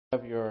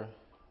Have your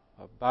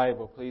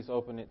Bible, please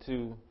open it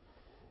to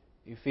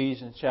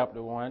Ephesians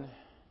chapter 1.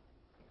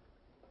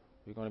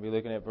 We're going to be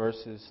looking at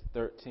verses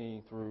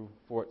 13 through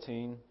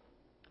 14.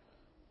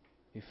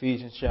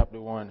 Ephesians chapter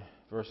 1,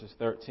 verses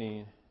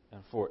 13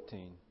 and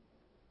 14.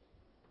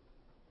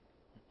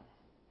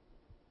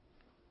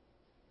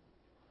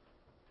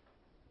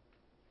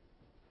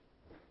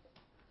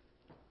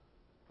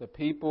 The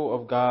people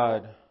of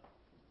God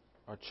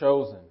are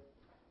chosen.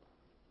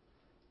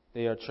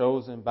 They are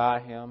chosen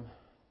by Him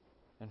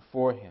and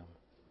for Him.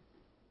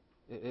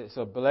 It's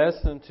a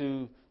blessing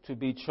to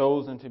be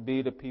chosen to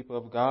be the people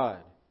of God.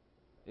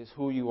 It's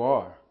who you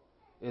are.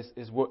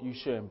 It's what you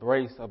should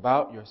embrace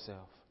about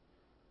yourself.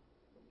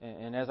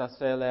 And as I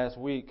said last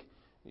week,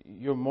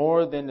 you're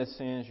more than the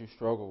sins you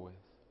struggle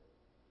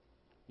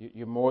with.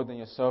 You're more than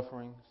your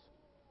sufferings.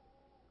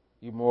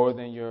 You're more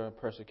than your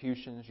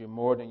persecutions. You're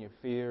more than your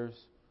fears.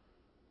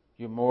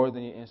 You're more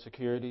than your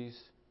insecurities.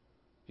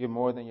 You're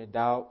more than your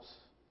doubts.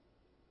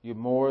 You're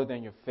more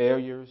than your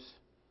failures.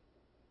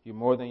 You're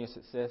more than your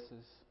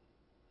successes.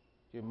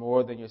 You're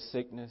more than your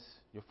sickness,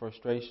 your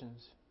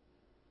frustrations.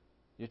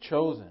 You're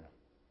chosen.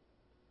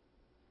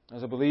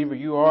 As a believer,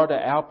 you are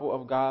the apple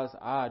of God's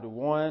eye, the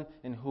one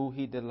in who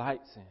He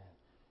delights in.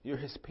 You're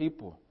His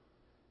people,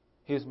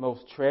 His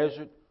most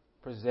treasured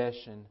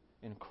possession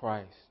in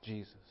Christ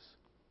Jesus.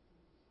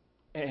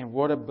 And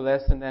what a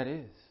blessing that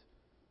is.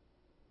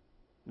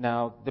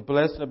 Now, the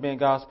blessing of being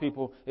God's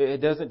people,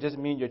 it doesn't just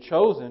mean you're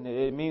chosen.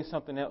 It means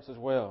something else as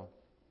well.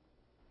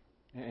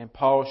 And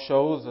Paul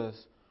shows us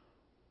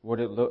what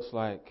it looks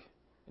like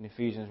in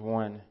Ephesians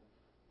 1,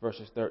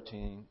 verses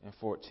 13 and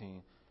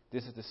 14.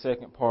 This is the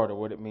second part of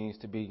what it means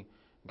to be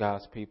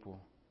God's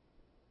people.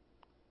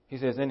 He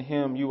says, in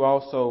Him you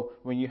also,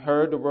 when you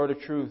heard the word of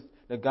truth,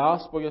 the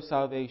gospel of your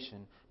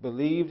salvation,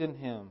 believed in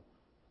Him,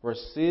 were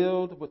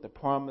sealed with the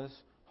promised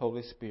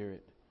Holy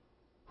Spirit,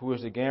 who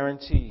is the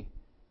guarantee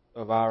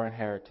of our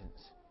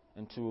inheritance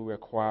until we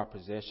acquire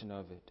possession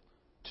of it,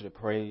 to the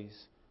praise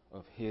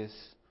of His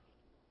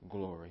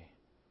glory.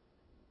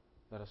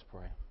 Let us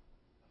pray.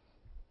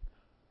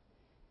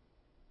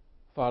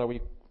 Father, we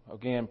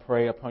again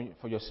pray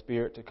for your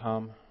Spirit to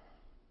come,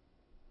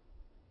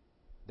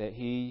 that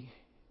He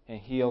and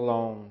He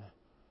alone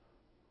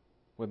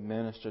would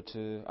minister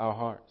to our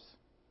hearts.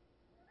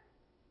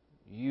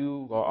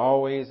 You are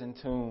always in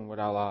tune with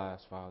our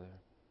lives, Father.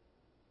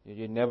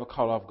 You're never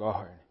caught off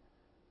guard.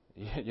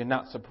 You're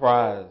not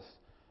surprised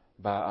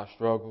by our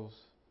struggles.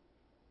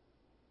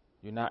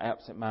 You're not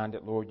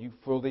absent-minded, Lord. You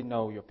fully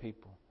know your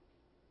people.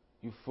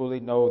 You fully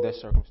know their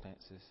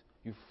circumstances.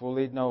 You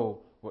fully know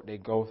what they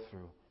go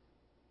through.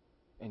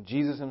 And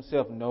Jesus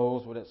Himself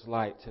knows what it's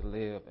like to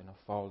live in a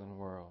fallen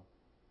world.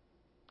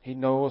 He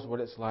knows what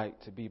it's like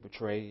to be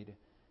betrayed.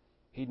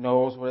 He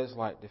knows what it's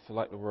like to feel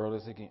like the world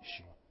is against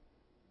you.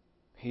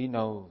 He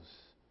knows,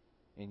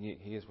 and yet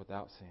He is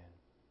without sin.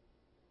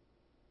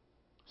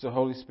 So,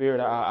 Holy Spirit,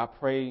 I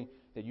pray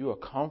that you will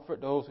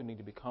comfort those who need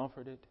to be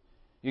comforted.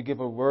 You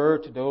give a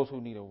word to those who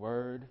need a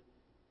word.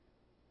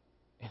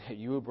 And that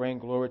you will bring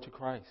glory to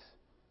Christ.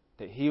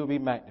 That He will be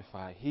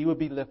magnified. He will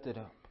be lifted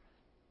up.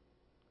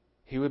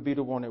 He would be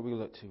the one that we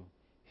look to.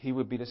 He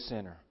would be the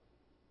center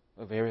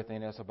of everything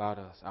that's about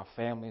us. Our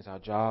families, our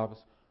jobs,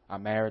 our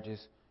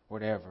marriages,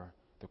 whatever.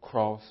 The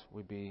cross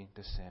would be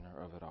the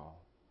center of it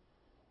all.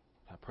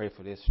 I pray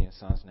for this in your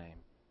Son's name.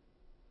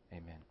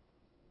 Amen.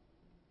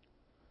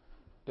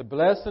 The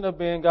blessing of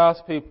being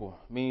God's people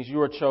means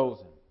you are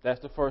chosen. That's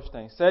the first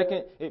thing.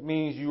 Second, it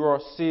means you are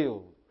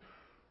sealed.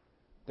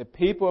 The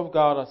people of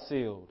God are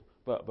sealed.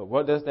 But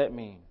what does that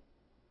mean?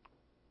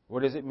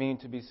 What does it mean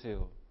to be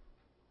sealed?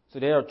 So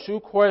there are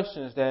two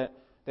questions that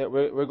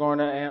we're going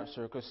to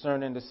answer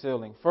concerning the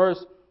sealing.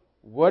 First,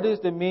 what is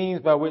the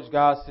means by which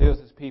God seals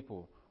His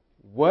people?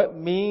 What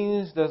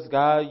means does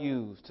God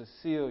use to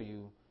seal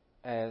you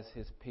as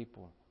His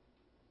people?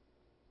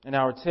 In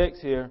our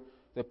text here,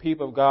 the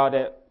people of God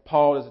that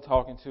Paul is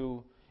talking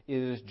to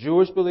is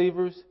Jewish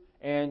believers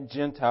and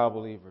Gentile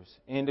believers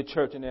in the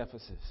church in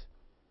Ephesus.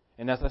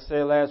 And as I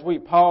said last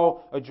week,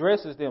 Paul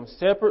addresses them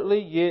separately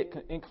yet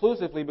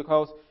inclusively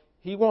because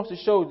he wants to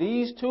show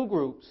these two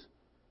groups,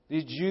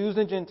 these Jews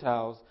and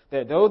Gentiles,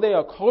 that though they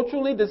are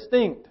culturally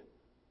distinct,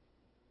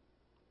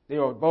 they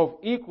are both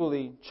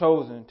equally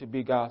chosen to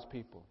be God's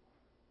people.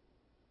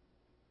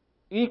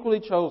 Equally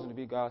chosen to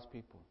be God's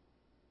people.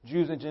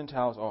 Jews and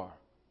Gentiles are.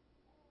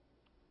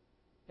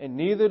 And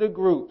neither of the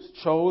groups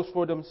chose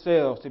for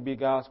themselves to be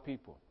God's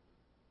people.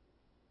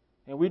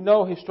 And we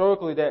know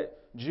historically that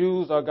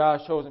Jews are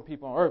God's chosen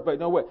people on earth. But you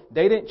know what?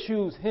 They didn't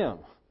choose Him.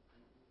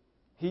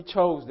 He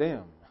chose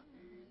them.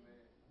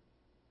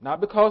 Not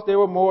because they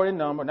were more in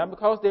number, not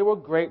because they were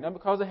great, not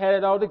because they had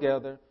it all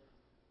together.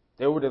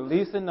 They were the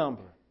least in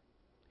number.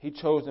 He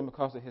chose them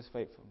because of His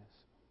faithfulness.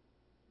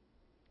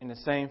 And the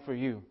same for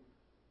you.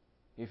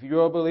 If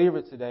you're a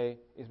believer today,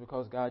 it's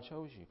because God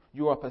chose you.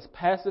 You are a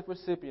passive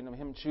recipient of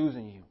Him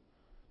choosing you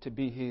to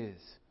be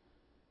His.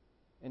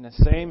 And the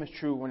same is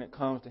true when it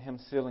comes to Him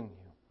sealing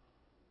you.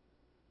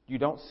 You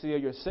don't seal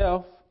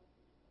yourself.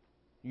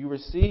 You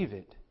receive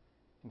it.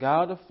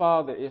 God the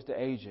Father is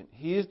the agent.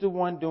 He is the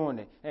one doing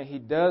it. And He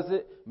does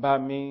it by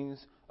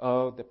means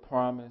of the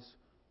promised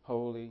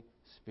Holy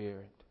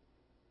Spirit.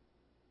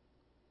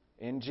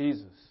 In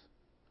Jesus,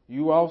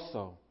 you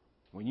also,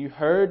 when you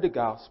heard the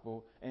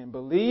gospel and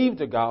believed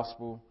the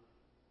gospel,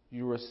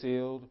 you were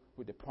sealed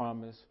with the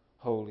promised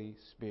Holy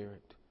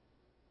Spirit.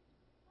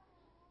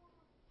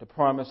 The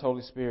promised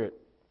Holy Spirit.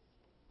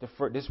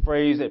 This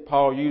phrase that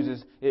Paul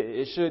uses,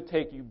 it should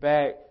take you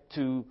back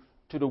to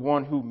the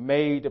one who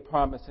made the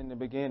promise in the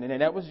beginning,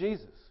 and that was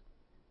Jesus.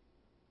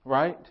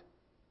 Right?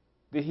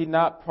 Did He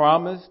not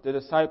promise the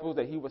disciples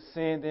that He would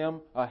send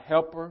them a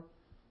helper?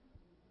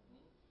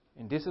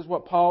 And this is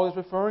what Paul is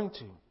referring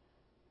to.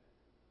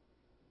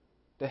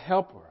 The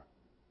helper,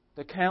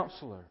 the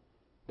counselor,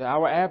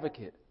 our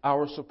advocate,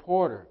 our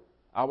supporter,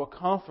 our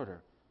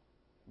comforter.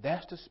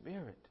 That's the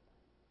Spirit.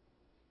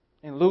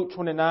 In Luke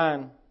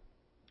 29,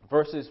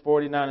 verses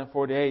 49 and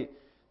 48,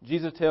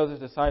 Jesus tells His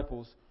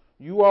disciples,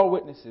 "You are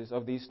witnesses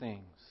of these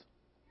things.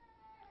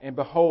 And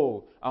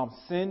behold, I'm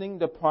sending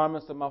the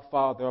promise of my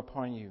Father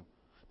upon you.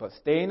 But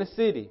stay in the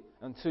city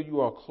until you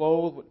are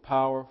clothed with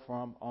power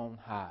from on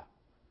high."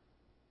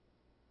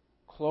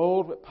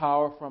 Clothed with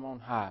power from on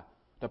high.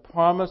 The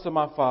promise of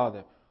my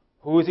Father.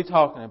 Who is He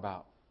talking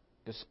about?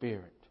 The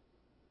Spirit.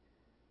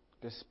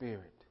 The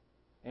Spirit.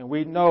 And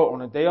we know on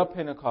the day of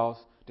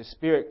Pentecost, the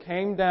Spirit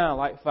came down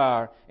like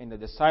fire, and the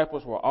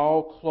disciples were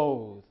all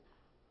clothed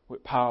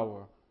with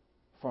power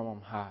from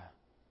on high.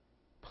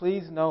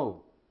 Please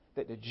know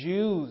that the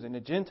Jews and the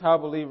Gentile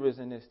believers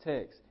in this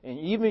text, and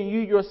even you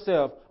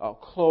yourself, are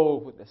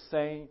clothed with the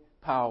same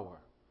power.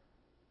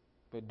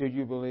 But do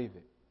you believe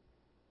it?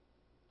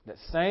 That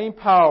same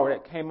power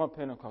that came on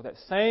Pentecost, that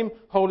same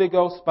Holy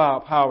Ghost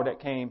power that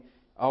came,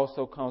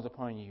 also comes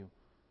upon you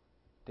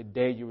the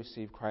day you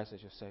receive Christ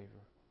as your Savior.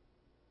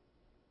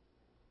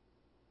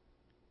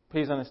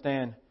 Please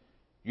understand,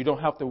 you don't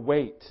have to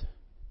wait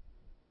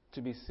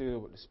to be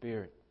sealed with the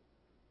Spirit.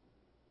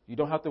 You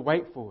don't have to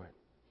wait for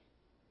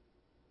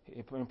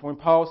it. When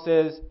Paul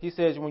says, he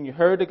says, when you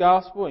heard the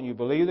gospel and you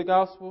believe the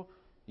gospel,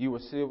 you were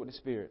sealed with the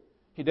Spirit.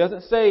 He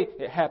doesn't say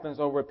it happens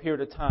over a period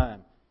of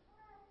time.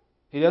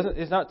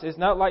 It's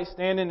not like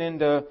standing in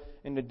the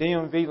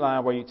DMV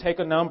line where you take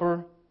a number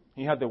and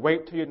you have to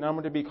wait till your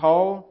number to be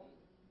called.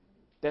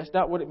 That's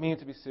not what it means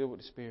to be sealed with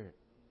the Spirit.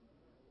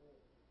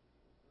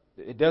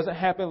 It doesn't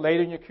happen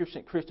later in your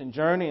Christian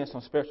journey in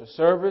some special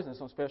service and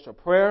some special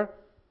prayer.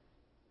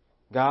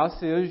 God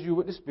seals you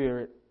with the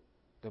Spirit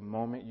the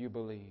moment you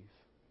believe.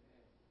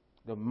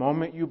 The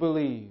moment you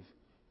believe,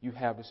 you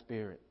have the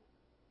Spirit.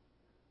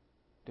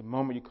 The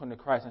moment you come to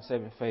Christ and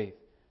saving faith,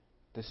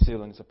 the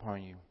sealing is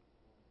upon you.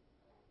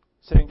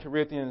 2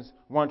 Corinthians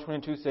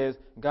 1:22 says,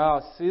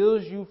 God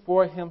seals you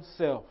for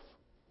Himself.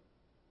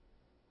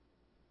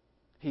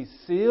 He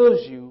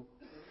seals you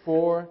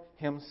for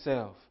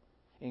Himself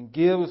and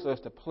gives us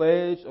the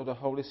pledge of the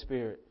Holy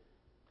Spirit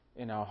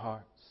in our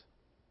hearts.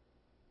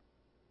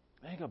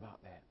 Think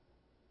about that.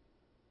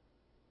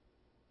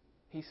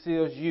 He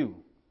seals you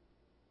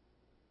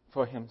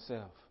for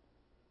Himself.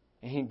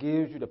 And He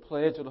gives you the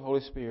pledge of the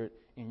Holy Spirit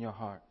in your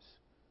hearts.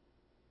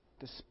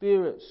 The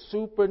Spirit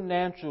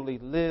supernaturally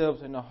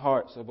lives in the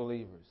hearts of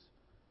believers.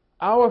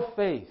 Our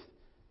faith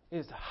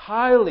is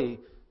highly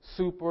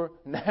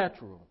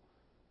supernatural.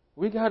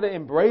 We got to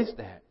embrace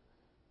that.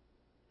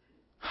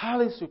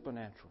 Highly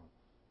supernatural.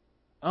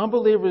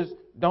 Unbelievers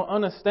don't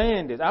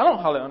understand this. I don't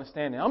hardly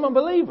understand it. I'm a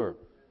believer.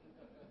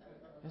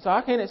 And so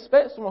I can't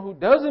expect someone who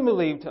doesn't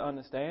believe to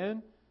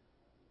understand.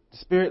 The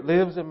Spirit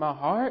lives in my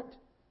heart.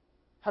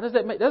 How does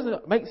that make?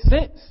 Doesn't make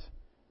sense,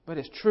 but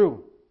it's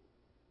true.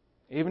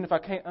 Even if I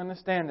can't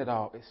understand it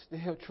all, it's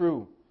still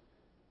true.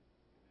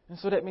 And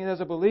so that means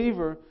as a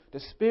believer, the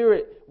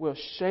Spirit will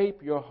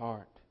shape your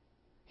heart.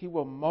 He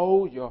will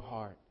mold your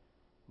heart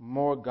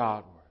more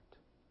Godward.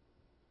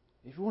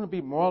 If you want to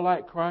be more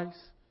like Christ,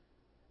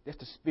 that's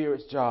the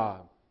Spirit's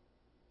job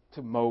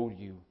to mold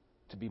you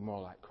to be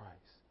more like Christ.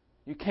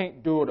 You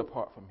can't do it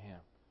apart from Him.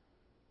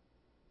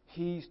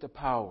 He's the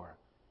power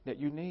that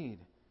you need.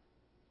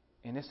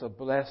 And it's a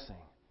blessing.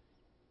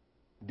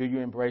 Do you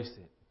embrace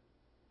it?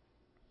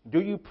 Do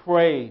you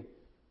pray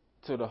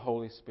to the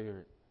Holy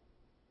Spirit?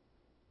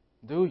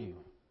 Do you?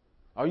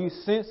 Are you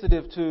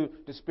sensitive to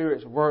the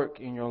Spirit's work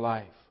in your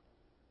life?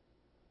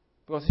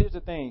 Because here's the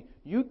thing.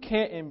 You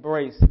can't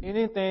embrace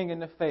anything in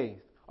the faith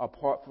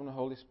apart from the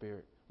Holy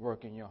Spirit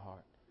working in your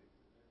heart.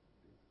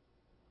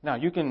 Now,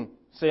 you can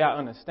say, I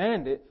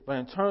understand it, but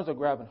in terms of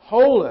grabbing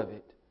hold of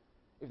it,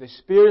 if the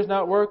Spirit's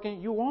not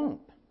working, you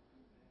won't.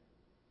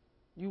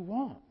 You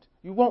won't.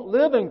 You won't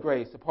live in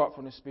grace apart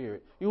from the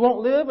Spirit. You won't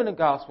live in the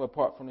gospel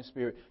apart from the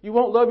Spirit. You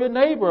won't love your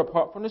neighbor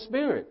apart from the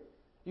Spirit.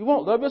 You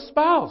won't love your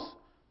spouse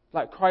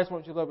like Christ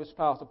wants you to love your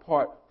spouse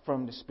apart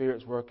from the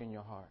Spirit's work in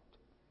your heart.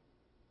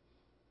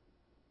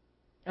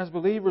 As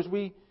believers,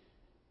 we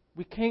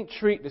can't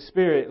treat the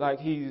Spirit like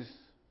He's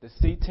the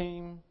C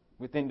team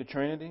within the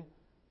Trinity.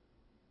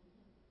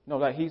 No,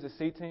 like He's the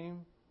C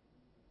team.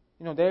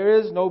 There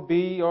is no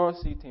B or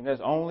C team.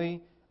 There's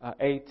only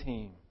a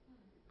team.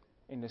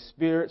 And the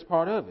Spirit's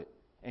part of it.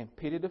 And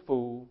pity the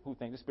fool who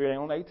thinks the Spirit ain't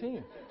on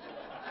 18.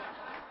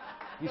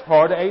 He's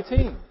part of the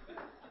 18.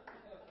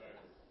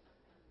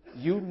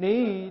 You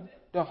need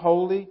the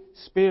Holy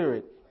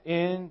Spirit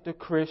in the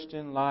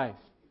Christian life.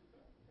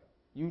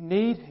 You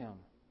need Him.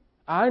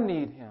 I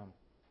need Him.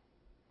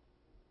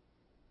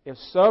 If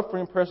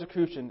suffering,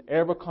 persecution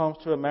ever comes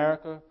to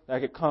America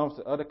like it comes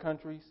to other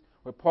countries,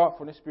 apart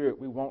from the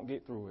Spirit, we won't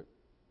get through it.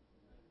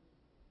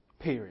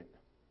 Period.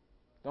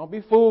 Don't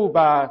be fooled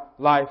by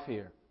life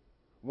here.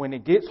 When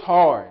it gets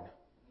hard,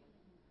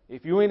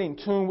 if you ain't in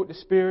tune with the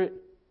Spirit,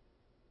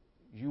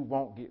 you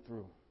won't get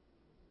through.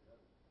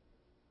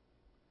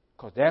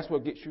 Because that's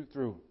what gets you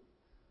through.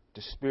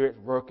 The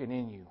Spirit working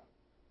in you,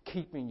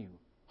 keeping you,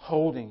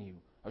 holding you,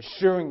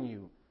 assuring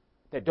you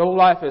that though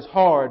life is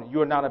hard,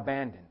 you are not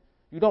abandoned.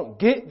 You don't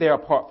get there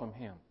apart from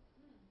Him.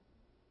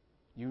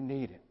 You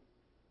need it.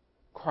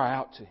 Cry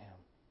out to Him.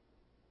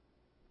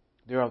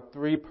 There are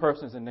three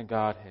persons in the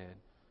Godhead: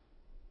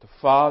 the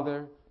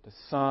Father, the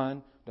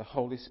Son, the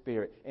Holy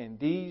Spirit. And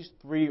these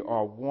three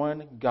are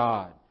one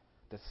God,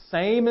 the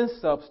same in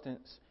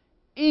substance,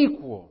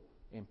 equal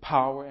in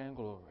power and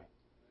glory.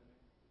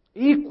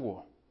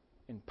 Equal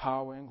in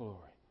power and glory.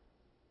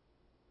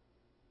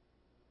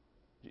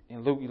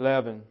 In Luke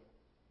 11,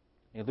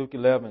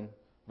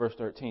 verse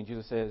 13,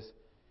 Jesus says,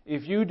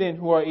 "If you then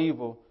who are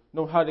evil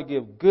know how to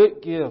give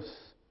good gifts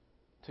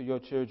to your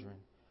children,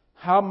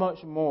 how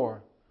much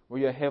more will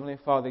your Heavenly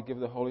Father give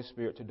the Holy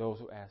Spirit to those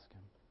who ask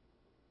Him?"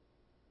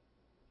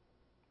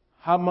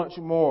 How much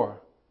more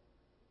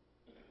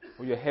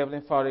will your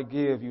Heavenly Father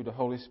give you the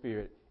Holy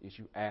Spirit if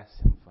you ask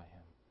Him for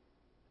Him?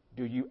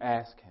 Do you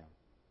ask Him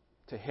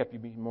to help you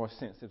be more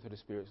sensitive to the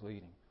Spirit's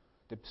leading,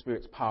 the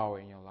Spirit's power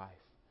in your life?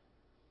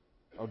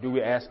 Or do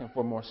we ask Him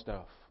for more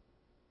stuff,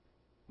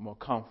 more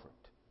comfort,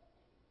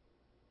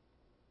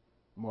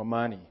 more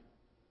money?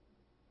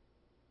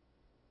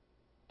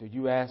 Do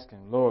you ask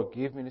Him, "Lord,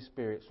 give me the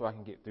Spirit so I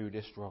can get through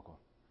this struggle.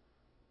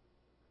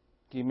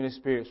 Give me the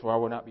Spirit so I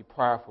will not be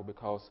prideful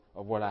because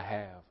of what I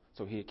have,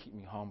 so He'll keep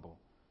me humble."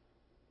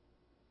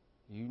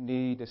 You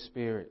need the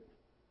Spirit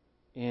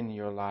in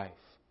your life.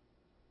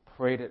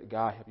 Pray that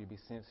God help you be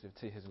sensitive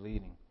to His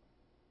leading.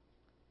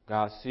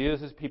 God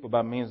seals His people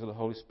by means of the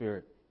Holy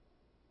Spirit.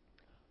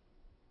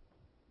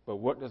 But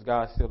what does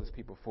God seal His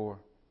people for?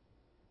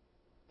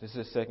 This is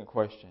the second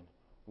question.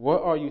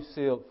 What are you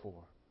sealed for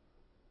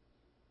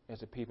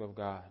as a people of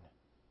God?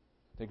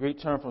 The Greek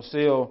term for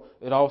seal,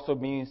 it also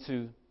means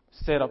to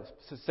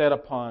set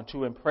upon,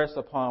 to impress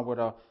upon with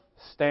a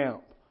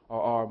stamp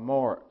or a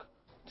mark,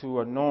 to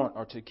anoint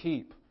or to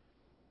keep.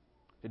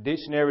 The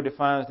dictionary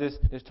defines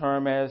this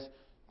term as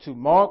to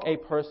mark a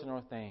person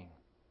or thing,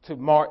 to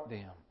mark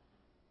them.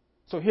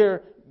 So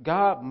here,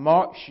 God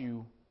marks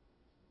you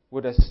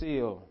with a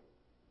seal,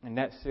 and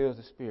that seals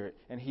the Spirit.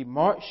 And He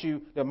marks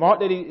you, the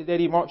mark that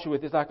He marks you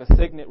with is like a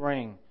signet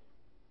ring.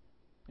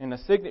 And a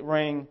signet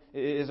ring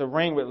is a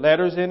ring with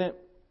letters in it,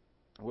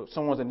 with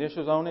someone's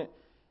initials on it,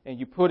 and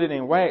you put it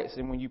in wax.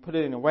 And when you put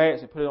it in the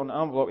wax and put it on the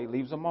envelope, it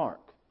leaves a mark.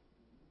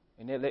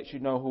 And that lets you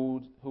know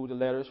who the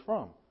letter is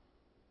from.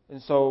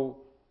 And so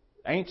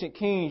ancient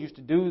kings used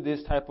to do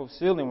this type of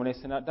sealing when they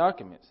sent out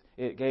documents.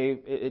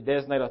 It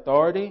designated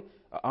authority,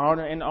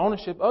 honor, and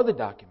ownership of the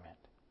document.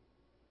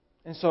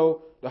 And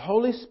so the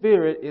Holy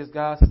Spirit is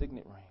God's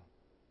signet ring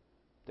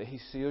that He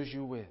seals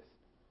you with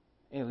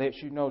and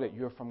lets you know that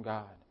you're from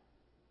God.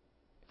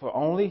 For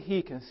only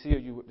He can seal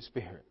you with the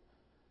Spirit.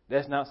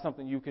 That's not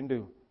something you can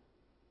do.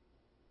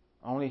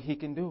 Only He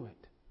can do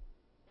it.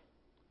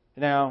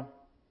 Now,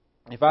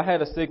 if I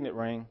had a signet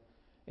ring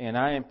and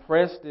I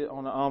impressed it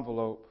on an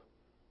envelope,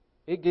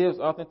 it gives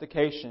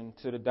authentication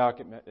to the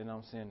document that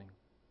I'm sending.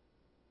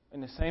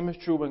 And the same is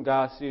true when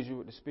God seals you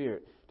with the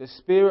Spirit. The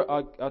Spirit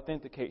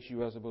authenticates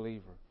you as a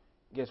believer.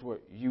 Guess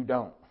what? You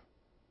don't.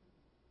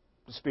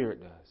 The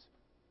Spirit does.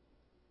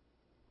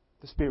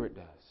 The Spirit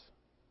does.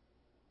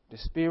 The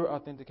Spirit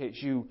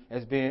authenticates you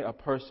as being a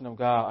person of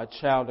God,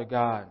 a child of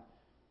God.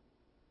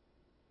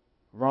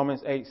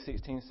 Romans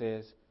 8:16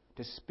 says,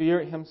 "The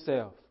Spirit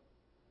Himself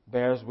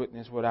bears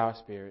witness with our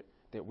spirit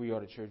that we are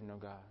the children of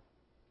God."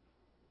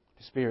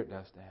 The Spirit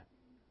does that.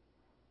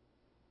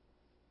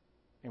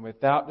 And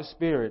without the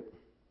Spirit,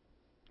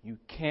 you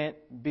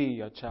can't be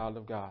a child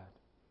of God.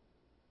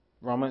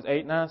 Romans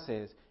 8:9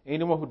 says,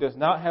 "Anyone who does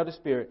not have the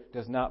Spirit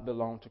does not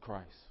belong to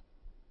Christ."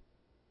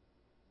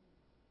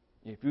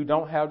 If you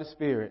don't have the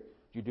Spirit,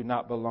 you do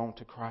not belong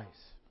to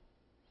Christ.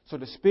 So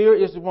the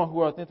Spirit is the one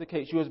who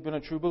authenticates you as being a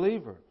true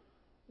believer.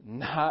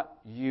 Not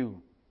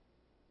you.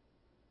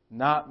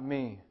 Not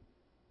me.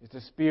 It's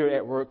the Spirit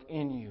at work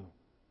in you.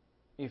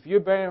 If you're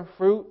bearing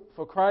fruit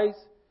for Christ,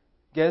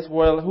 guess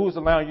what? Who's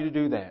allowing you to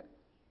do that?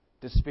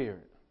 The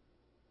Spirit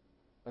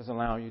is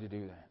allowing you to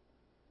do that.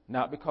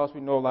 Not because we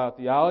know a lot of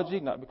theology,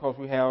 not because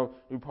we're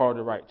part of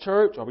the right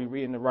church, or we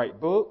reading the right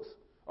books,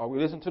 or we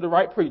listen to the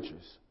right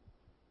preachers.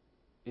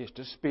 It's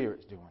the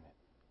Spirit's doing it,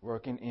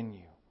 working in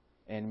you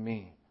and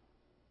me.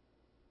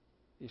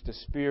 It's the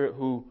Spirit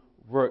who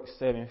works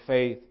saving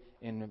faith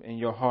in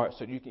your heart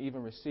so you can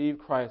even receive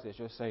Christ as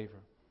your Savior.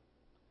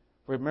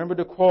 Remember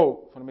the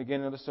quote from the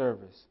beginning of the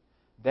service.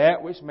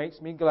 That which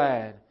makes me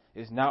glad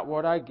is not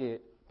what I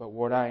get, but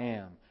what I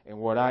am. And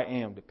what I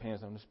am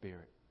depends on the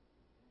Spirit.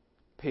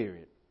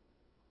 Period.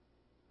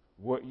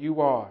 What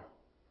you are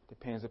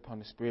depends upon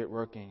the Spirit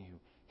working in you.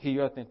 He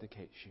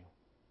authenticates you.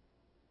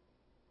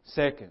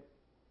 Second,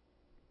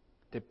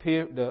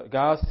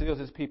 God seals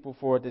His people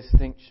for a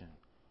distinction.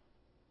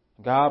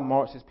 God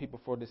marks His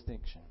people for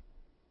distinction.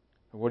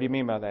 What do you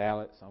mean by that,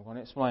 Alex? I'm going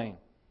to explain.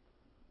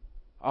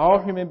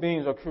 All human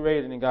beings are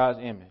created in God's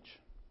image.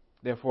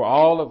 Therefore,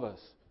 all of us,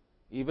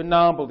 even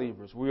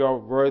non-believers, we are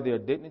worthy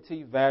of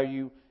dignity,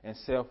 value, and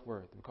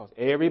self-worth because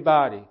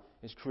everybody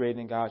is created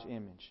in God's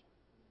image.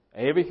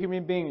 Every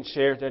human being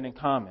shares that in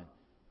common.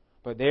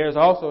 But there is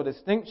also a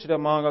distinction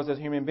among us as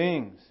human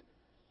beings.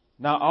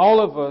 Not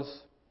all of us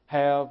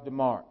have the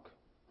mark.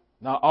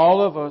 Not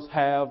all of us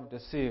have the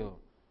seal.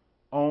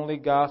 Only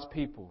God's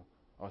people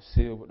are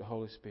sealed with the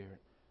Holy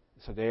Spirit.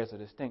 So there's a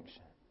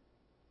distinction.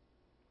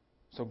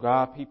 So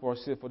God's people are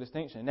sealed for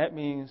distinction. And that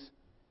means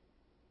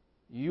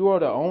you are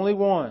the only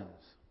ones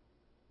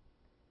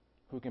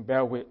who can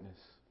bear witness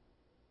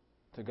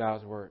to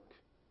God's work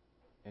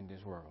in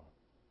this world.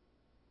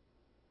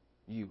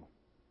 You,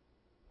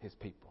 His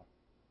people.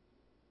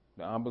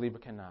 The unbeliever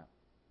cannot.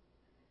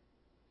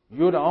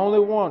 You're the only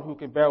one who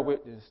can bear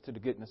witness to the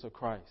goodness of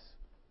Christ.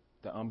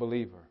 The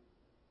unbeliever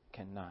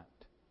cannot.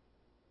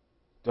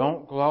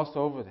 Don't gloss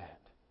over that.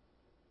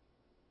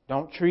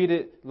 Don't treat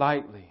it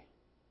lightly.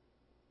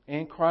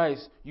 In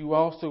Christ, you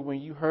also, when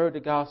you heard the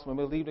gospel and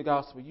believed the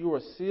gospel, you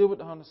were sealed with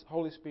the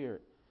Holy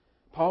Spirit.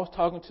 Paul's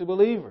talking to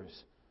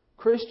believers,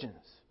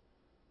 Christians.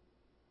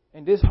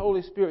 And this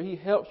Holy Spirit, He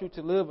helps you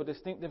to live a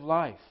distinctive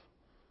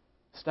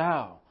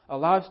lifestyle. A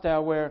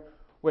lifestyle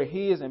where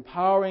He is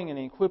empowering and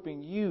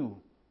equipping you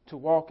to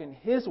walk in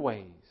His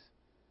ways.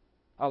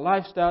 A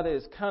lifestyle that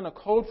is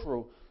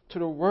countercultural to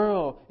the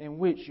world in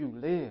which you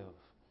live.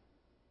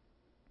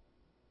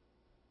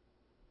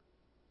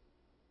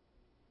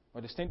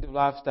 A distinctive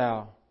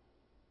lifestyle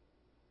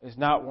is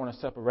not one of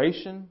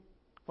separation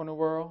from the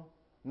world,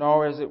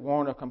 nor is it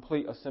one of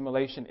complete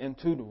assimilation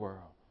into the world.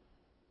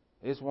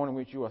 It's one in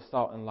which you are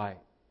salt and light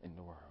in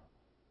the world.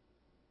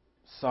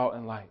 Salt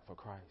and light for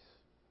Christ.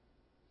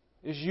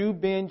 It's you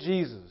being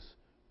Jesus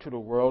to the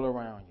world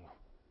around you.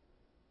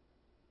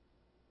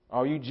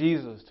 Are you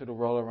Jesus to the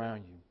world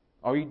around you?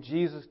 Are you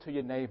Jesus to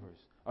your neighbors?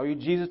 Are you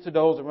Jesus to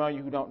those around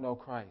you who don't know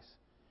Christ?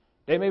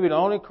 They may be the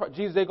only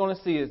Jesus they're going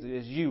to see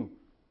is you.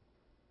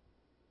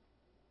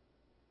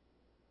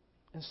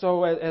 And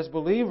so as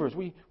believers,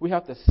 we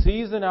have to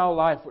season our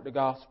life with the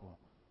gospel.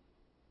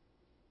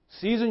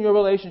 Season your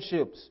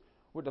relationships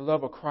with the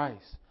love of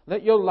Christ.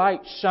 Let your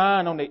light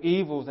shine on the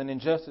evils and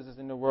injustices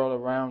in the world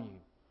around you.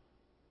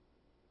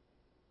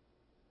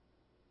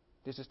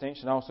 This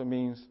distinction also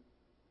means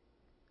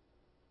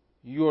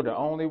you are the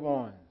only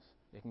ones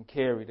that can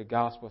carry the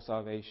gospel of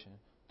salvation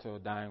to a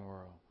dying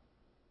world.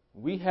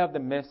 We have the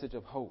message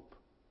of hope.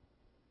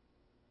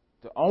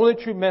 The only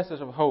true message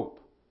of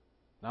hope.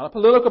 Not a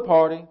political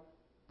party.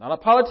 Not a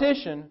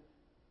politician,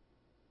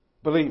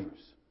 believers.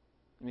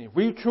 I mean, if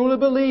we truly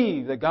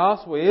believe the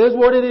gospel is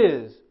what it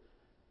is,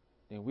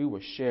 then we will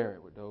share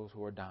it with those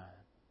who are dying.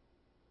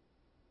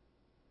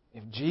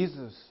 If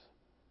Jesus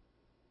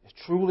is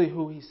truly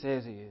who He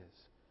says He is,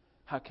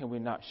 how can we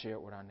not share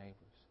it with our neighbors?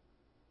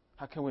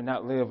 How can we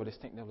not live a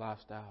distinctive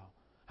lifestyle?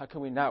 How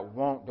can we not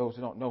want those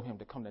who don't know Him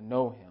to come to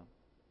know Him?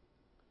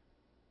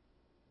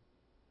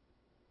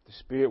 The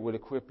Spirit will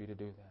equip you to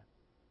do that.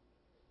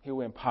 He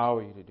will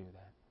empower you to do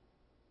that.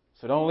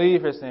 So don't leave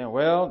here saying,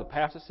 well, the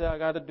pastor said I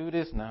got to do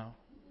this now.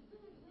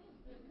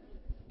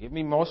 Give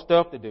me more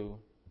stuff to do.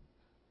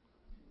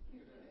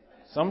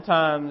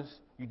 Sometimes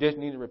you just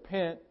need to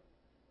repent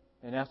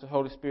and ask the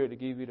Holy Spirit to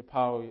give you the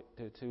power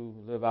to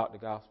live out the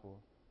gospel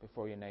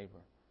before your neighbor.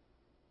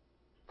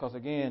 Because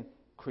again,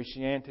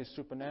 Christianity is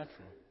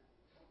supernatural.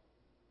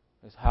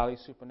 It's highly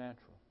supernatural.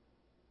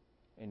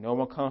 And no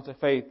one comes to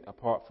faith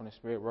apart from the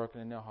Spirit working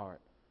in their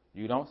heart.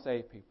 You don't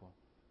save people.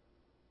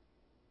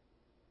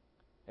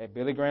 At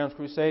Billy Graham's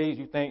crusades,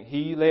 you think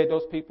he led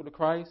those people to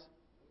Christ?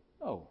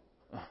 No.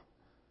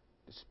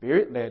 The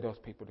Spirit led those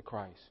people to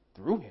Christ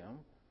through him,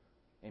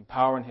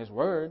 empowering his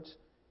words.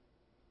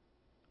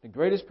 The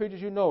greatest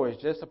preachers you know is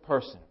just a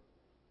person.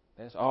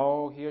 That's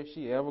all he or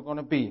she ever going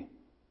to be.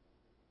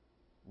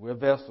 We're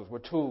vessels, we're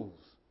tools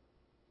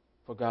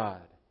for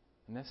God.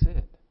 And that's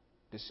it.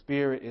 The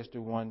Spirit is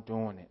the one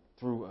doing it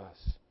through us.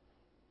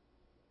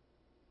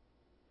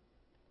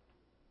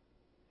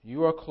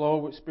 You are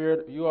clothed with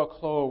Spirit. You are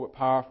clothed with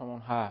power from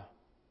on high.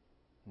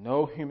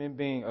 No human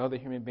being, other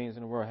human beings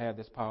in the world have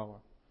this power.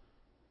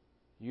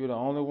 You're the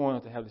only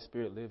one to have the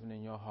Spirit living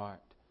in your heart.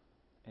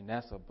 And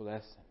that's a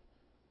blessing.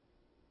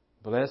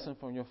 Blessing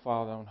from your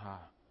Father on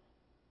high.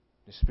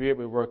 The Spirit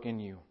will work in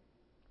you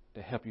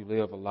to help you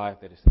live a life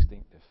that is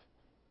distinctive.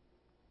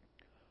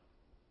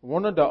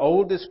 One of the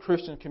oldest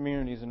Christian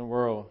communities in the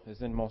world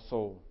is in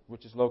Mosul,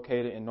 which is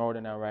located in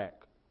northern Iraq.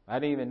 I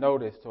didn't even know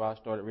this until I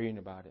started reading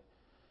about it.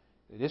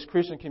 This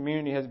Christian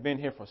community has been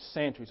here for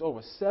centuries,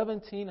 over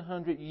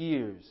 1,700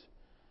 years.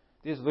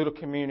 This little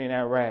community in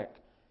Iraq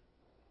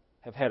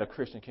have had a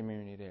Christian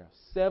community there.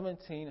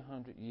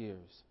 1,700 years.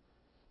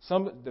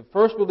 The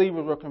first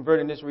believers were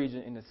converted in this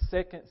region in the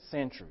 2nd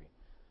century.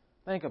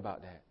 Think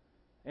about that.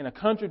 In a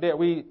country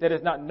that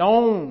is not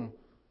known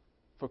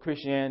for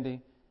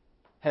Christianity,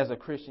 has a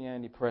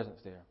Christianity presence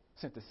there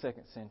since the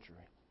 2nd century.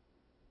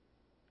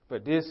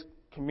 But this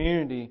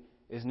community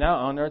is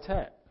now under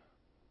attack.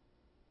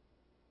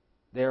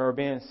 They are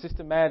being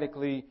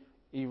systematically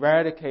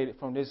eradicated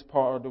from this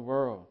part of the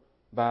world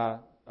by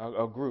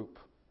a group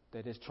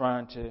that is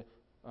trying to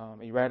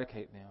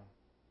eradicate them.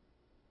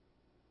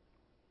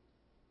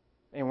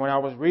 And when I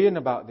was reading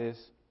about this,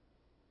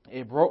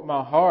 it broke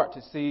my heart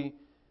to see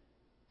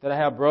that I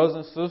have brothers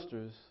and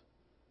sisters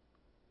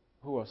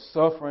who are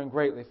suffering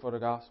greatly for the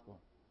gospel.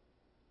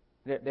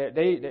 That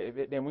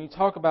when you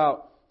talk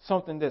about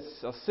something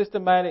that's a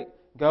systematic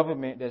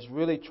government that's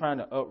really trying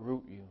to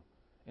uproot you,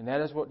 and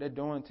that is what they're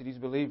doing to these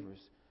believers,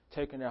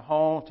 taking their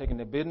homes, taking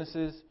their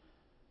businesses.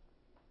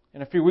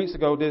 And a few weeks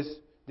ago,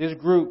 this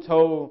group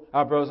told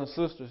our brothers and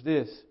sisters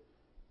this: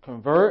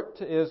 convert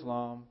to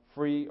Islam,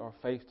 free, or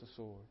face the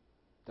sword.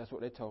 That's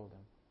what they told them.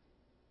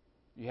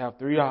 You have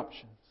 3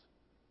 options: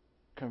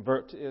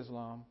 convert to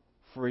Islam,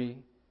 flee,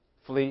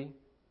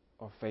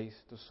 or face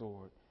the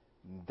sword.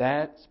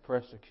 That's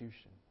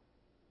persecution.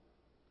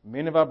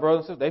 Many of our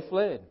brothers and sisters, they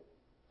fled.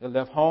 They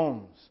left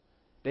homes.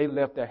 They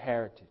left their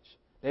heritage.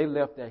 They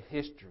left their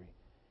history.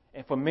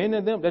 And for many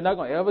of them, they're not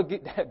going to ever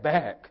get that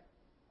back.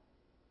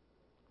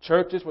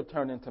 Churches were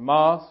turned into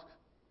mosques.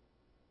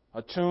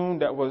 A tomb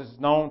that was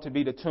known to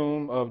be the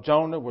tomb of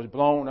Jonah was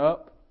blown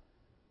up.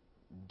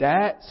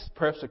 That's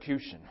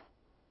persecution.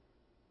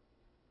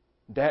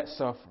 That's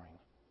suffering.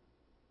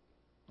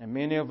 And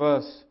many of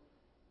us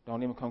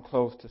don't even come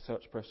close to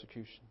such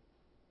persecution.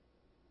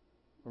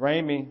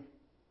 Ramey,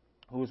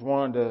 who was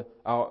one of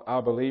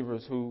our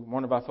believers,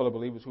 one of our fellow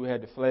believers who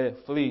had to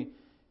flee,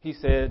 he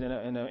said in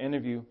an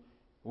interview,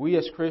 "We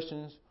as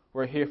Christians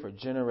were here for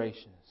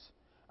generations.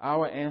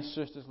 Our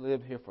ancestors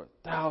lived here for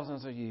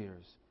thousands of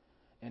years,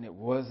 and it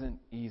wasn't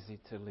easy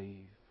to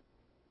leave.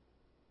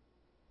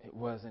 It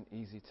wasn't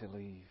easy to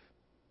leave."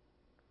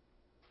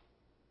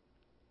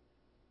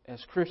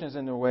 As Christians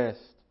in the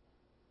West,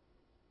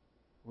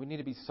 we need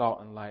to be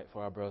salt and light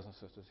for our brothers and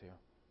sisters here.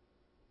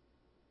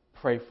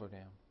 Pray for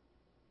them.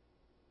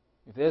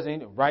 If there's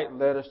any, write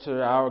letters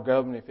to our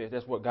government if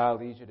that's what God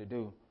leads you to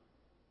do.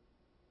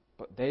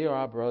 But they are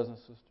our brothers and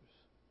sisters,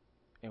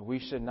 and we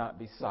should not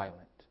be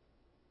silent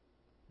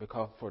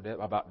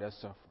about their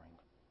suffering.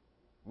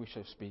 We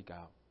should speak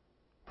out.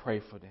 Pray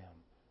for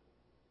them.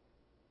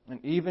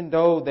 And even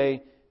though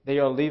they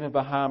are leaving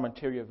behind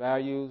material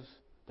values,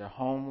 their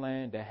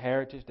homeland, their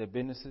heritage, their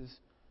businesses,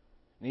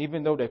 and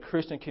even though their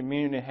Christian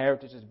community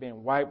heritage is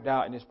being wiped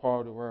out in this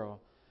part of the world,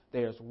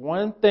 there's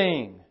one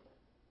thing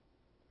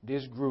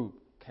this group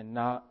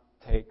cannot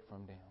take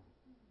from them.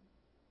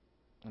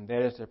 And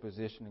that is their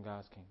position in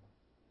God's kingdom.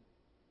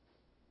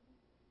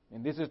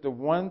 And this is the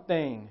one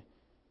thing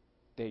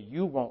that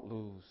you won't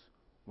lose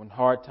when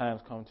hard times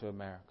come to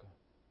America.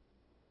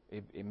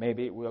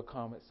 Maybe it will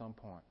come at some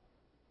point.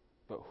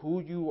 But who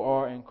you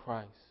are in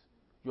Christ,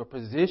 your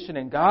position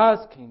in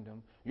God's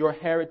kingdom, your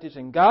heritage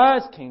in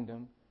God's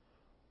kingdom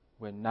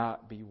will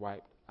not be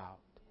wiped out.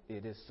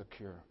 It is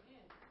secure.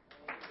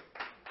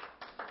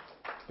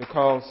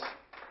 Because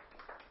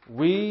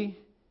we,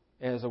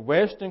 as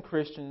Western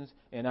Christians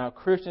and our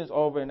Christians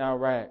over in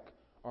Iraq,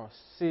 are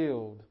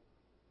sealed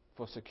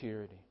for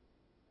security.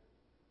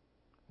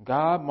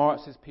 God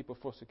marks His people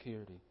for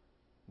security.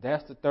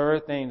 That's the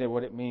third thing that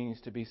what it means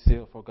to be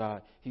sealed for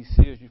God. He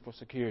seals you for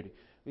security.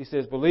 He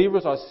says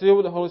believers are sealed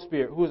with the Holy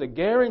Spirit, who is a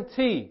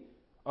guarantee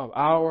of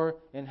our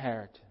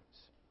inheritance.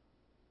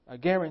 A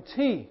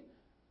guarantee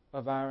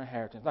of our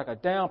inheritance, like a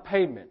down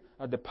payment,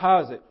 a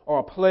deposit, or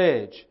a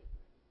pledge.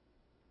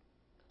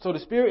 So the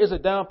Spirit is a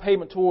down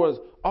payment towards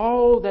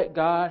all that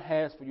God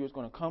has for you is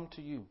going to come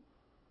to you.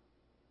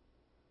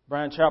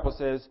 Brian Chappell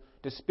says,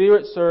 the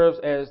Spirit serves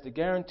as the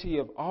guarantee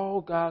of all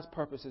God's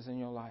purposes in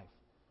your life.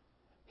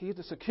 He is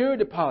the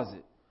security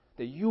deposit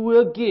that you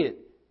will get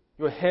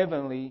your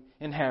heavenly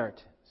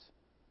inheritance.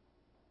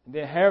 And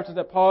the inheritance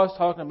that Paul is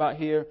talking about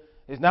here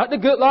is not the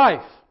good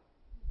life.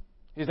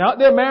 It's not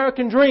the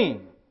American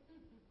dream.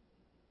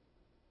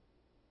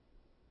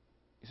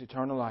 It's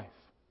eternal life.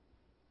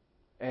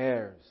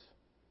 Heirs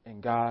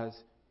in God's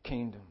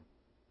kingdom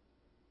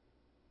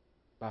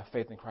by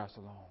faith in Christ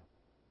alone.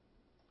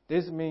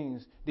 This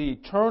means the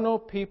eternal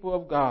people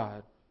of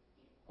God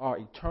are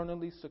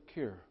eternally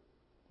secure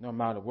no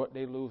matter what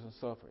they lose and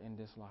suffer in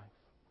this life.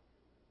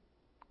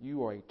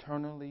 You are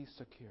eternally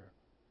secure.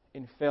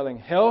 In failing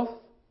health,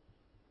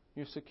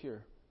 you're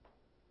secure.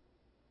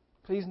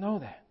 Please know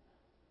that.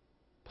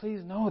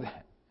 Please know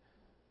that.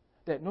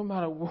 That no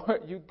matter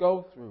what you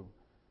go through,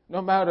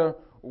 no matter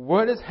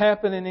what is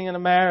happening in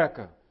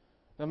America,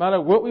 no matter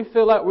what we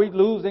feel like we're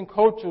losing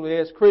culturally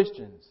as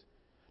Christians,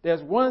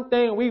 there's one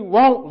thing we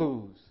won't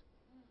lose.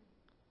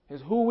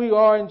 Is who we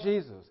are in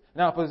Jesus.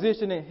 and our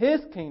position in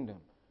His kingdom.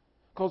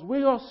 Because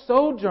we are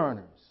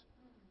sojourners.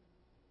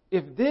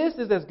 If this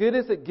is as good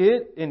as it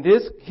gets in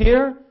this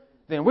here,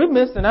 then we're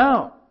missing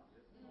out.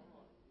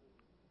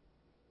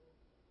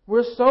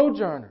 We're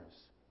sojourners,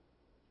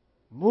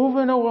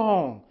 moving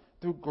along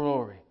through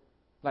glory.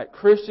 Like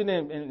Christian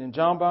in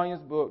John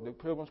Bunyan's book, The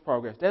Pilgrim's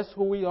Progress. That's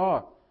who we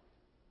are.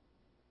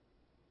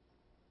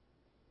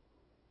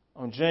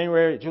 On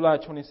July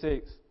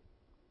 26th,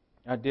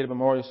 I did a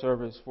memorial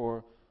service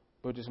for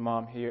Butch's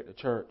mom here at the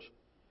church.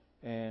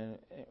 And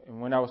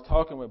when I was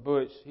talking with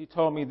Butch, he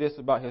told me this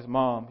about his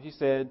mom. He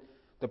said,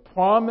 the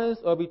promise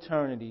of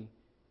eternity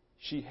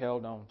she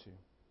held on to.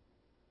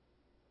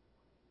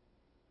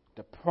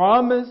 The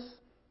promise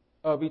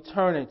of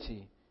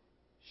eternity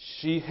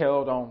she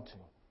held on to.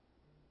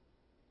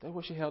 That's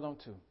what she held on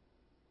to.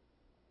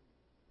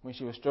 When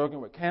she was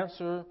struggling with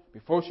cancer,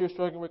 before she was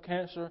struggling with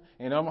cancer,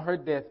 and on her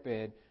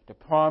deathbed, the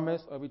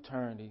promise of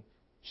eternity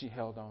she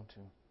held on to.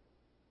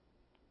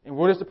 And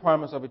what is the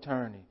promise of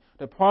eternity?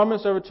 The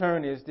promise of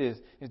eternity is this,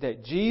 is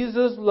that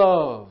Jesus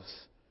loves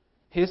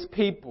His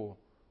people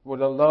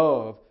with a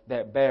love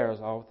that bears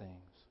all things,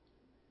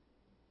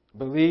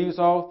 believes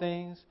all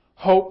things,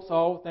 hopes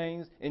all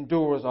things,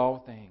 endures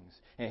all things.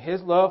 And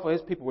His love for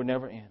His people will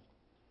never end.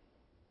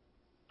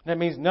 That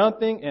means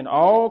nothing in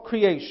all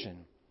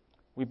creation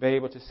will be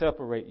able to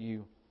separate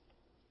you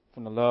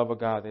from the love of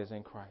God that is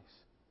in Christ.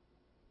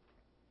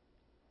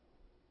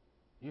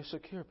 You're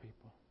secure,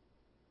 people.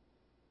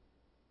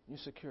 You're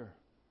secure.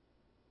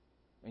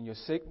 In your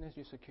sickness,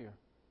 you're secure.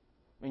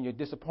 In your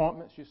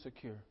disappointments, you're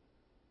secure.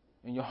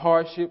 In your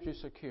hardships, you're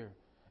secure.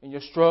 In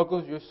your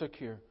struggles, you're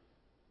secure.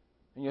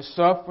 In your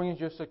sufferings,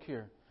 you're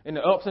secure. In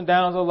the ups and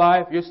downs of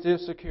life, you're still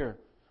secure.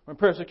 When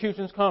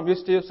persecutions come, you're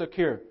still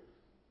secure.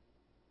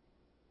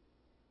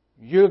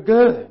 You're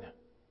good.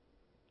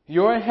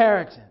 Your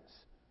inheritance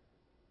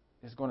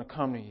is going to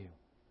come to you.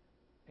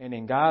 And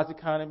in God's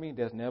economy,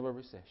 there's never a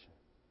recession.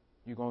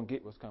 You're going to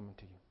get what's coming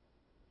to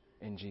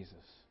you in Jesus.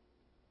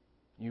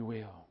 You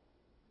will.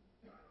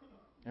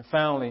 And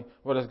finally,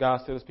 what does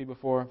God seal His people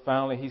for?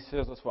 Finally, He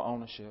seals us for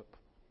ownership.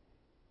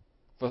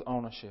 For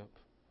ownership.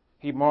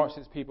 He marks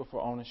His people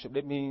for ownership.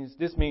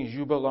 This means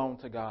you belong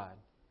to God.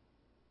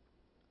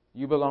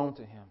 You belong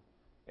to Him.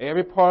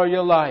 Every part of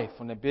your life,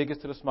 from the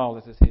biggest to the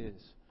smallest, is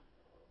His.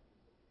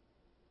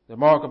 The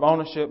mark of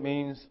ownership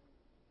means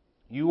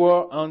you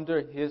are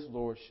under His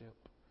lordship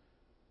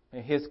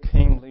and His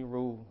kingly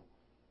rule.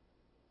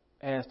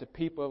 As the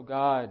people of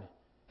God,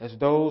 as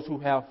those who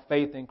have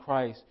faith in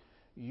Christ,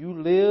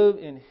 you live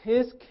in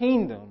His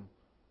kingdom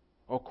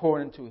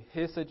according to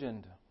His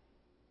agenda,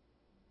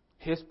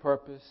 His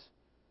purpose,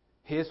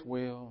 His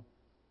will,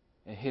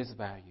 and His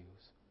values.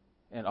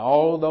 And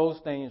all those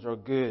things are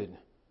good.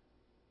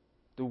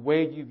 The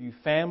way you view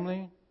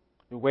family,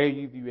 the way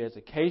you view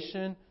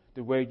education,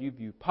 the way you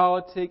view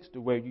politics,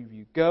 the way you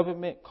view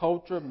government,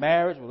 culture,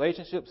 marriage,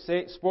 relationships,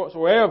 sex, sports,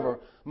 wherever,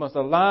 must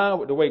align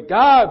with the way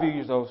God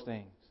views those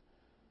things.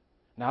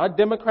 Not a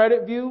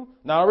Democratic view,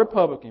 not a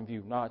Republican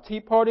view, not a Tea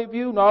Party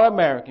view, not an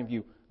American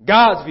view.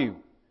 God's view.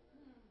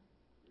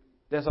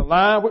 That's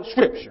aligned with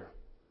Scripture.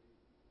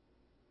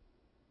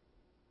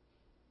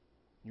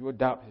 You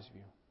adopt His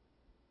view.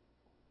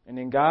 And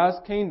in God's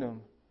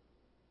kingdom,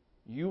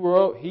 He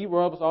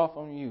rubs off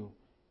on you.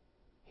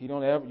 He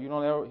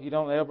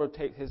don't ever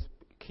take His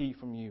key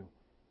from you.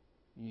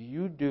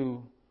 You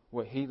do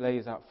what He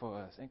lays out for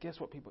us. And guess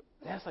what, people?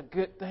 That's a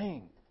good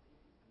thing.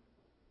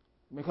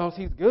 Because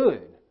He's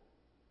good.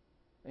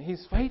 And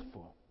He's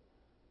faithful.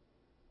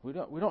 We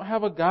don't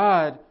have a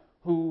God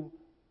who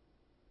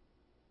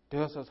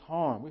does us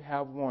harm. We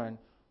have one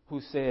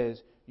who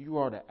says, you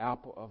are the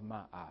apple of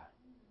my eye.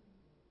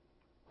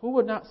 Who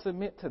would not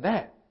submit to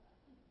that?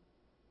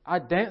 I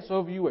dance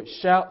over you with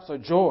shouts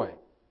of joy.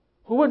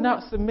 Who would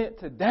not submit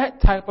to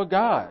that type of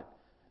God?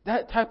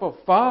 That type of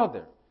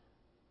Father?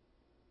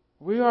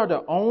 We are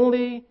the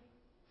only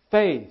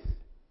faith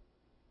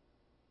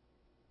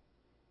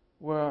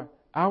where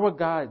our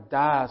God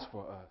dies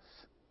for us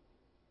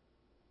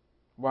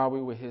while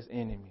we were His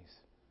enemies.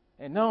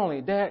 And not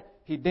only that,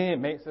 He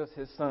then makes us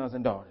His sons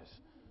and daughters.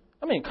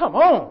 I mean, come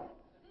on.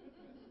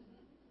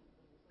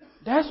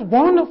 That's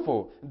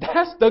wonderful.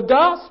 That's the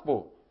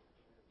gospel.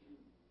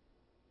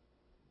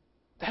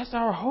 That's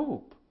our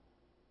hope.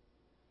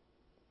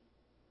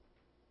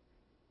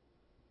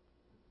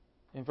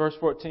 In verse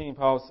 14,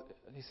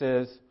 he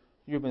says,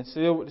 you've been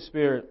sealed with the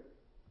Spirit,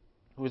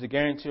 who is a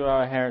guarantee of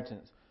our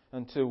inheritance,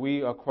 until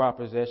we acquire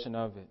possession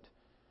of it.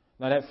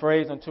 Now that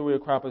phrase, until we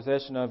acquire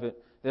possession of it,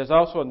 there's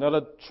also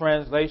another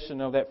translation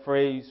of that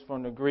phrase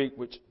from the Greek,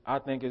 which I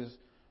think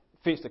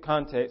fits the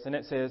context, and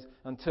it says,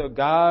 until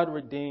God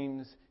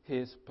redeems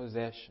His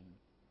possession.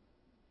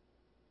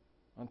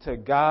 Until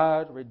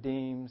God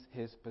redeems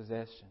His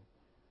possession.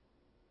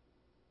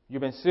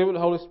 You've been sealed with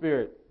the Holy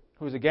Spirit,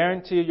 who is a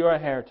guarantee of your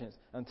inheritance,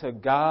 until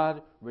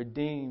God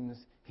redeems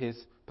His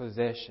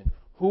possession.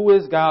 Who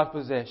is God's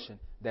possession?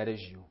 That is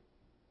you.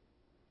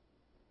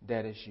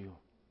 That is you.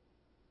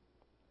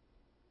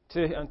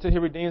 until He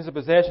redeems the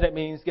possession. That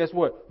means, guess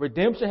what?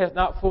 Redemption has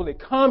not fully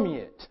come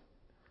yet.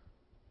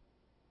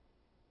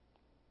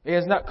 It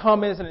has not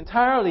come as an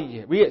entirely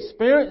yet. We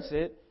experience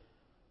it,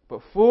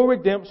 but full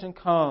redemption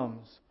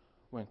comes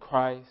when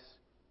Christ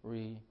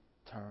returns.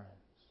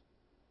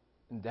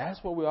 And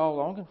that's what we're all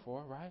longing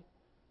for, right?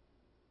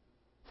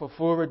 For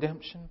full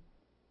redemption.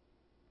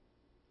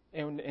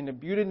 And the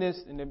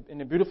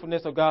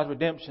beautifulness of God's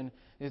redemption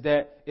is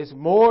that it's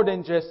more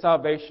than just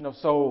salvation of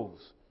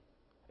souls.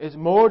 It's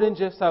more than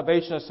just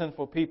salvation of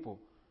sinful people.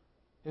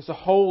 It's a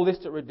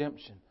holistic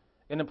redemption.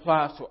 It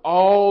applies to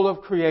all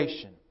of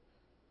creation.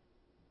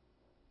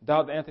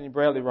 Dr. Anthony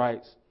Bradley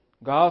writes,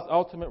 God's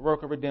ultimate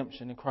work of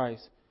redemption in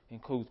Christ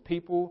includes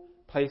people,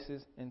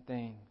 places, and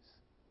things.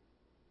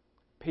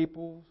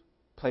 People,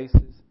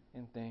 places,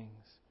 and things.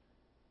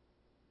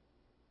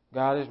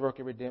 God is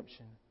working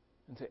redemption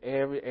into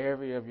every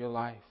area of your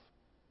life,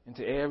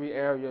 into every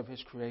area of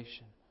His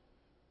creation.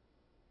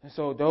 And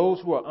so those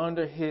who are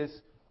under His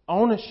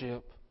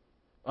ownership,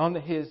 under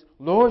His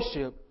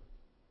lordship,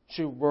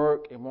 should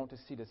work and want to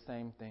see the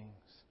same things.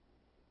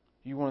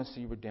 You want to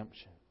see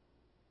redemption.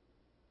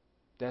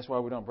 That's why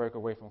we don't break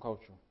away from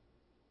culture.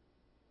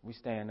 We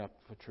stand up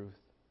for truth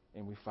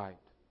and we fight.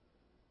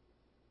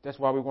 That's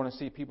why we want to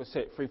see people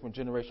set free from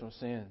generational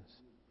sins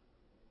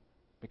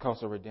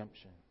because of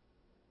redemption.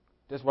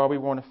 That's why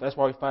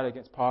we fight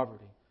against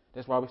poverty.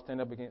 That's why we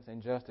stand up against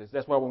injustice.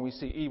 That's why when we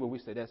see evil, we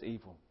say that's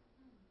evil.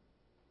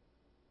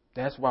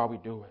 That's why we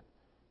do it.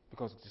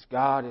 Because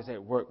God is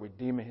at work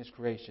redeeming His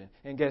creation.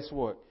 And guess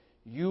what?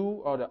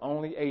 You are the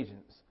only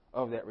agents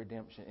of that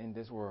redemption in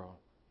this world.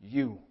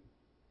 You.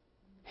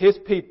 His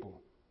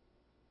people.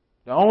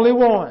 The only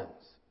ones.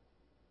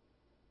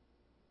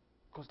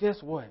 Because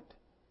guess what?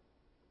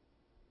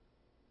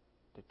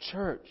 The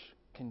church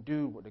can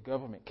do what the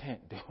government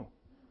can't do.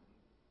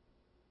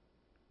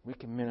 We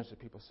can minister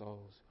to people's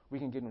souls. We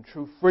can give them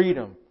true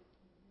freedom.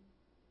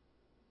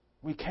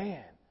 We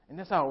can. And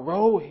that's our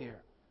role here.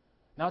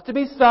 Not to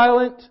be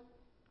silent,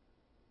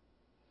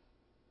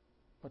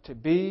 but to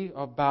be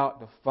about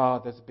the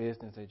Father's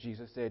business that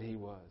Jesus said He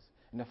was.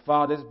 And the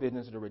Father's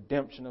business is the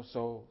redemption of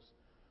souls.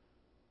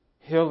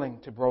 Healing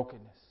to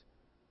brokenness.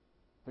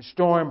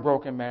 Restoring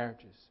broken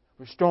marriages.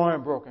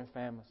 Restoring broken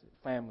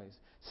families.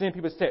 Seeing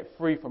people set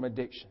free from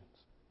addictions.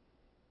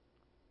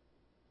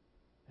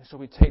 And so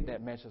we take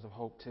that message of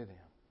hope to them.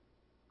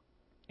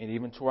 And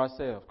even to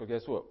ourselves. Because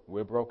guess what?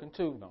 We're broken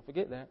too. Don't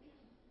forget that.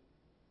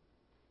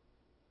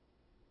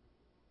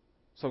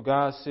 So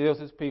God seals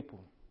His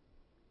people.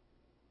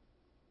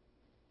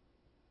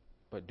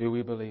 But do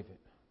we believe it?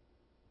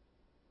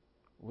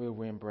 Will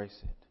we embrace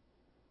it?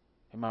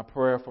 And my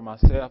prayer for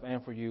myself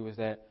and for you is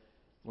that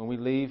when we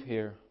leave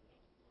here,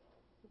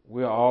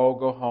 we'll all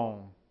go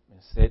home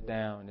and sit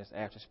down and just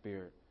ask the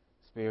Spirit,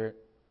 Spirit,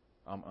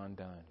 I'm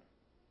undone.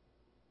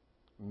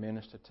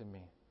 Minister to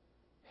me.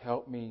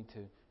 Help me to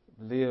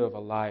live a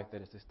life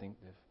that is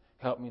distinctive.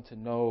 Help me to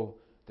know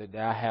that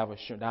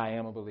I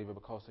am a believer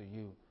because of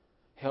you.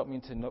 Help me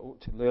to know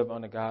to live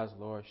under God's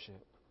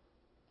lordship.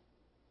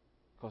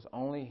 Because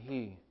only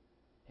He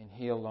and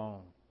He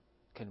alone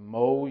can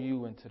mold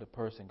you into the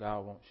person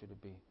God wants you to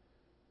be.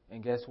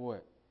 And guess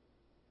what?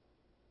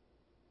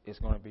 It's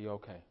going to be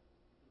okay.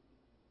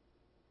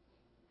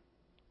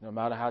 No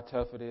matter how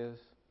tough it is,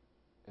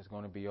 it's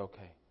going to be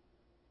okay.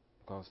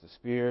 Because the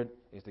Spirit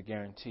is the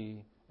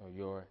guarantee of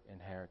your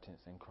inheritance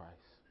in Christ.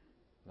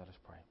 Let us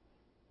pray.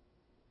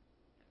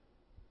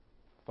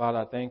 Father,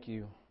 I thank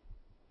You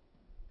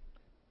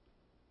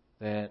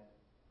that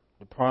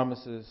the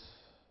promises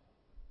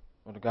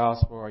of the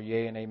gospel are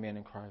yea and amen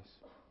in Christ.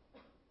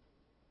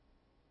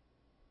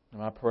 And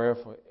my prayer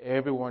for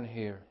everyone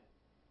here,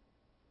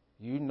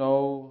 You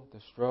know the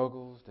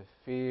struggles, the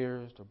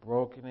fears, the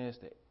brokenness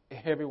that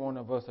every one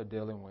of us are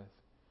dealing with.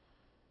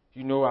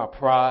 You know our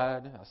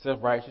pride, our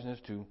self-righteousness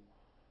too.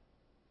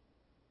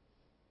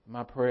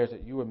 My prayer is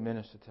that You would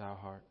minister to our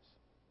hearts.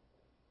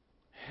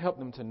 Help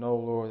them to know,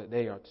 Lord, that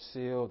they are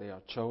sealed, they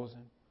are chosen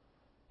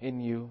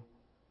in You.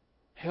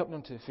 Help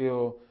them to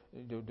feel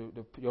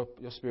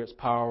your Spirit's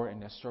power in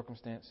their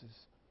circumstances.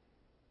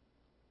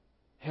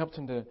 Help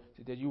them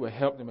that You will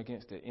help them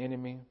against the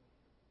enemy,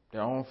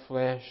 their own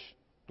flesh,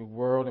 the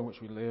world in which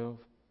we live.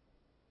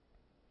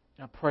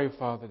 I pray,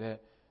 Father,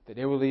 that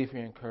they will leave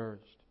here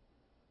encouraged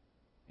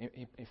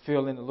and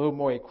feeling a little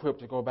more equipped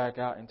to go back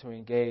out and to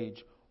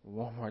engage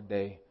one more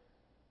day,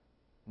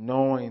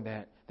 knowing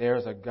that there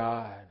is a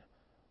God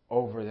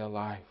over their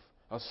life,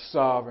 a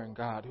sovereign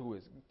God who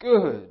is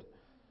good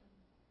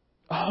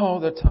all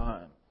the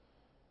time.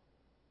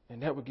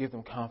 And that would give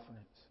them confidence.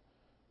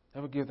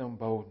 That would give them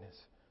boldness.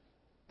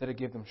 That would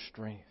give them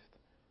strength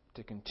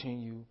to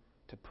continue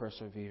to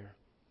persevere.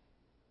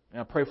 And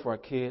I pray for our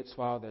kids,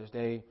 Father, as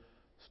they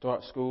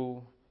start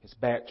school. It's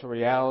back to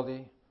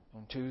reality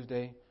on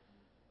Tuesday.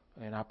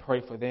 And I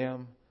pray for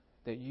them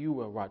that You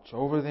will watch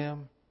over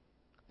them,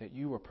 that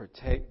You will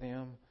protect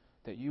them,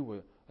 that You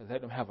will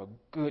let them have a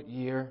good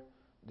year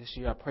this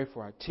year. I pray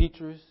for our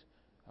teachers,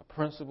 our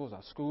principals,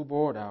 our school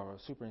board, our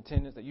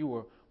superintendents, that You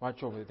will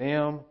watch over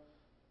them,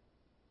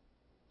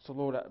 So,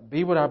 Lord,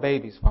 be with our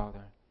babies,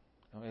 Father,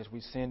 as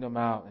we send them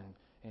out and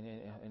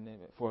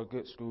for a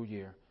good school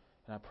year.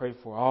 And I pray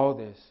for all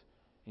this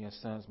in your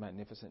Son's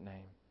magnificent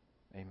name.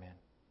 Amen.